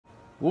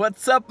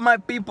What's up, my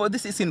people?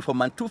 This is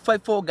Informant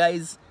 254,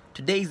 guys.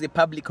 Today is a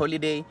public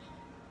holiday.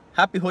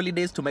 Happy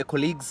holidays to my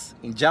colleagues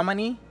in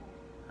Germany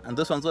and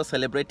those ones who are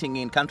celebrating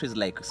in countries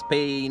like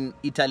Spain,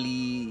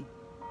 Italy,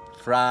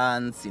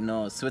 France,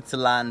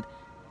 Switzerland.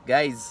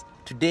 Guys,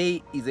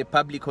 today is a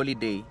public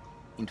holiday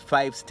in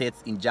 5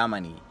 states in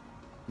Germany,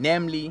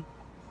 namely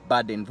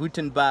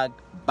Baden-Württemberg,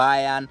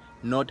 Bayern,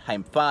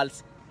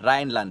 Nordrhein-Pfalz,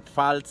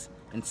 Rhineland-Pfalz,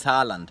 and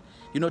Saarland.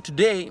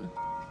 Today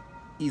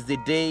is the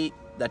day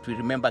that we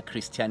remember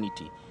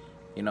Christianity.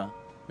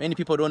 Many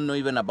people don't know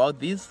even about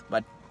this,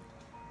 but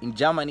in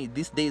Germany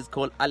this day is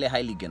called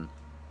Allerheiligen.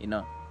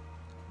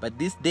 But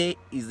this day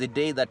is the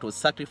day that was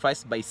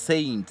sacrificed by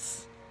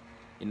saints.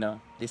 The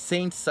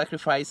saints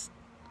sacrificed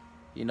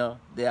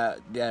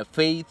their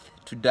faith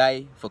to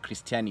die for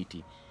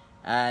Christianity,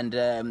 and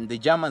the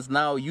Germans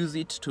now use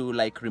it to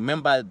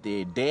remember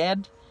the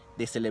dead.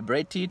 They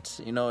celebrate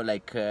it,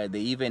 they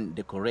even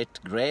decorate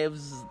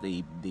graves,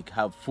 they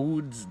have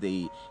foods,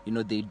 they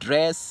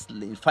dress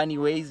in funny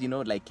ways,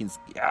 in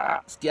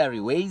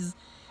scary ways.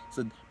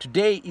 So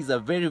today is a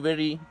very,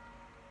 very,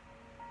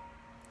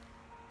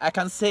 I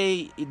can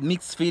say it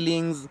mixed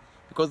feelings,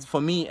 because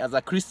for me as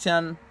a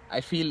Christian, I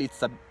feel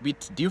it's a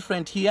bit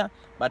different here,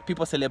 but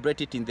people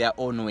celebrate it in their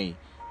own way.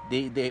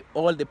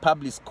 All the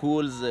public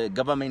schools,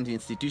 government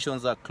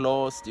institutions are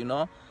closed,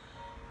 you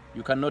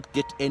cannot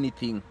get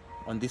anything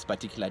on this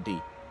particular day,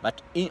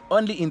 but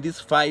only in these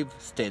 5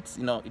 states.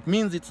 It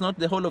means it's not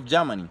the whole of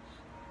Germany.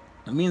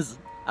 It means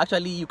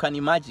actually you can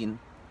imagine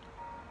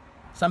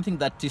something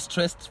that is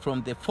traced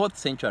from the 4th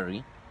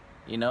century,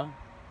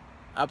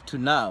 up to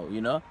now,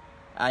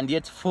 and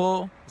yet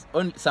some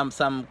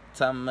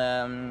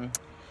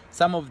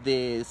of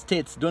the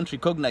states don't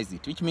recognize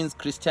it, which means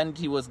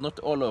Christianity was not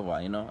all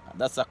over.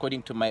 That's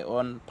according to my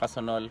own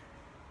personal,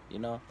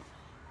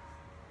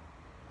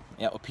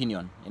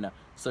 opinion.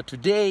 So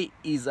today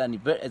is an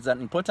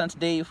important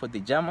day for the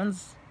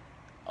Germans,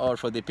 or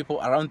for the people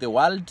around the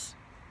world,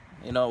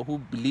 who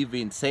believe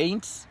in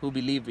saints, who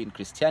believe in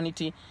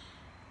Christianity.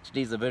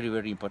 Today is a very,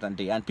 very important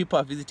day, and people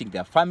are visiting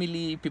their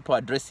family. People are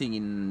dressing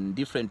in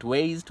different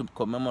ways to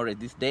commemorate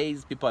these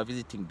days. People are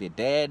visiting the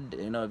dead,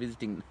 not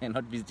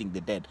visiting the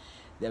dead.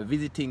 They are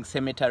visiting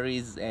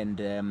cemeteries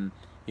and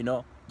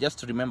just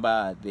to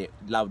remember the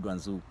loved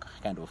ones who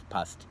kind of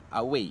passed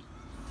away.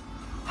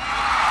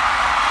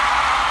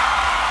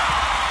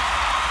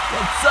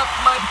 What's up,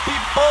 my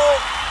people?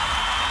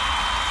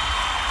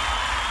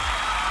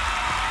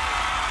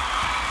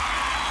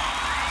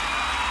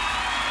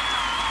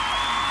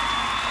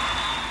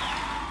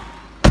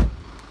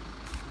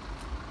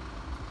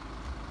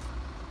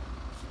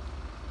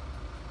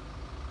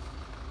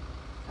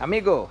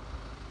 Amigo,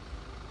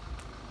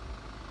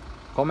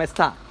 ¿cómo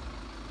está?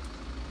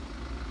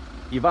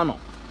 Ivano.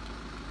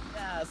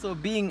 Yeah, so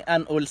being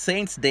an All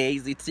Saints Day,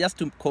 it's just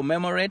to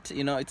commemorate,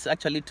 it's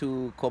actually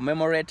to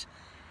commemorate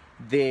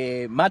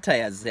the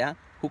martyrs,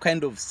 who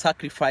kind of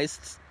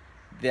sacrificed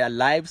their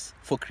lives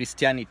for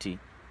Christianity.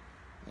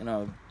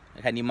 I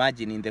can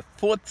imagine in the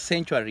 4th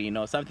century,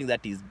 something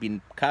that is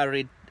been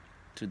carried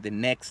to the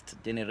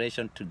next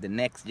generation,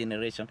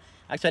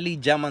 Actually,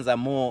 Germans are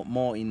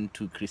more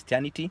into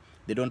Christianity.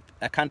 They don't,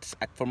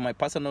 from my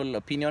personal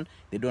opinion,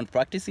 they don't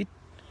practice it.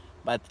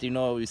 But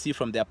you see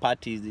from their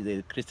parties,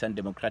 the Christian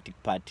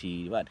Democratic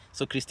Party.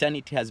 So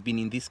Christianity has been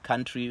in this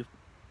country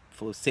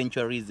for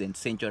centuries and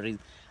centuries,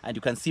 and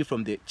you can see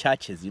from the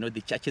churches.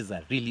 The churches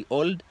are really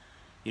old.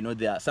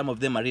 Some of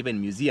them are even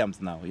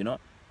museums now.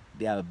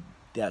 They are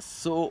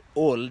so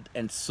old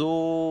and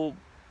so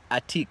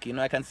antique.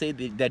 I can say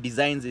their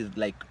designs is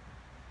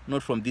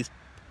not from these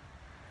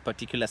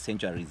particular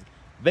centuries,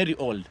 very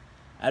old.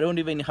 I don't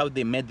even know how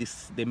they made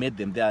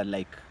them. They are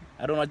I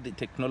don't know what the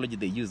technology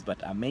they use, but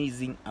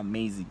amazing.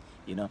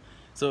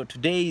 So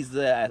today is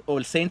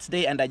All Saints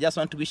Day, and I just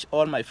want to wish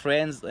all my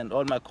friends and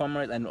all my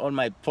comrades and all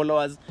my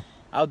followers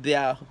out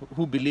there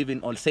who believe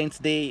in All Saints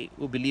Day,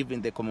 who believe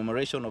in the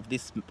commemoration of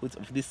these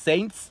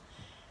saints,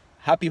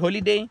 happy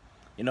holiday.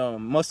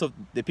 Most of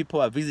the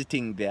people are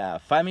visiting their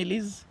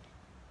families.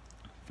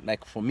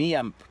 Like for me,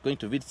 I'm going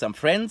to visit some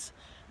friends,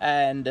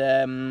 and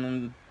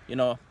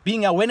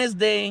being a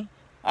Wednesday,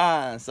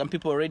 some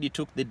people already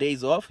took the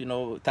days off,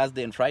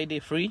 Thursday and Friday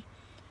free,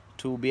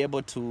 to be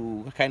able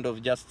to kind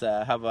of just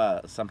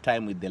have some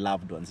time with the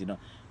loved ones.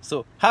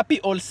 So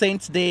happy All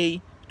Saints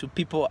Day to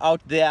people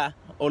out there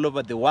all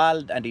over the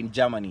world and in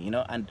Germany,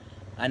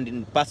 and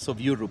in parts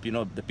of Europe.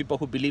 The people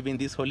who believe in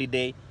this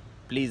holiday,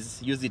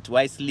 please use it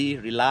wisely,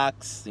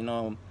 relax,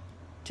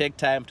 take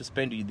time to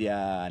spend with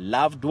their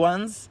loved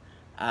ones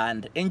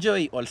and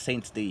enjoy All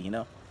Saints Day.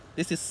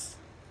 This is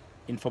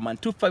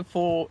Informant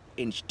 254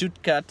 in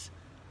Stuttgart,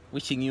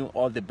 wishing you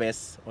all the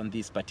best on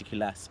this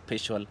particular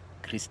special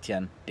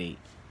Christian Day.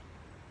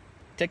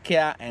 Take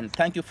care, and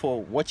thank you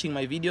for watching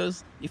my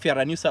videos. If you are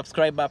a new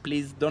subscriber,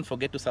 please don't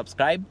forget to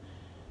subscribe.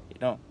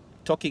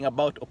 Talking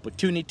about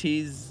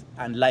opportunities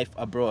and life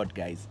abroad,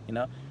 guys.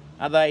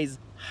 Otherwise,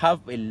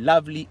 have a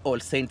lovely All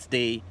Saints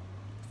Day.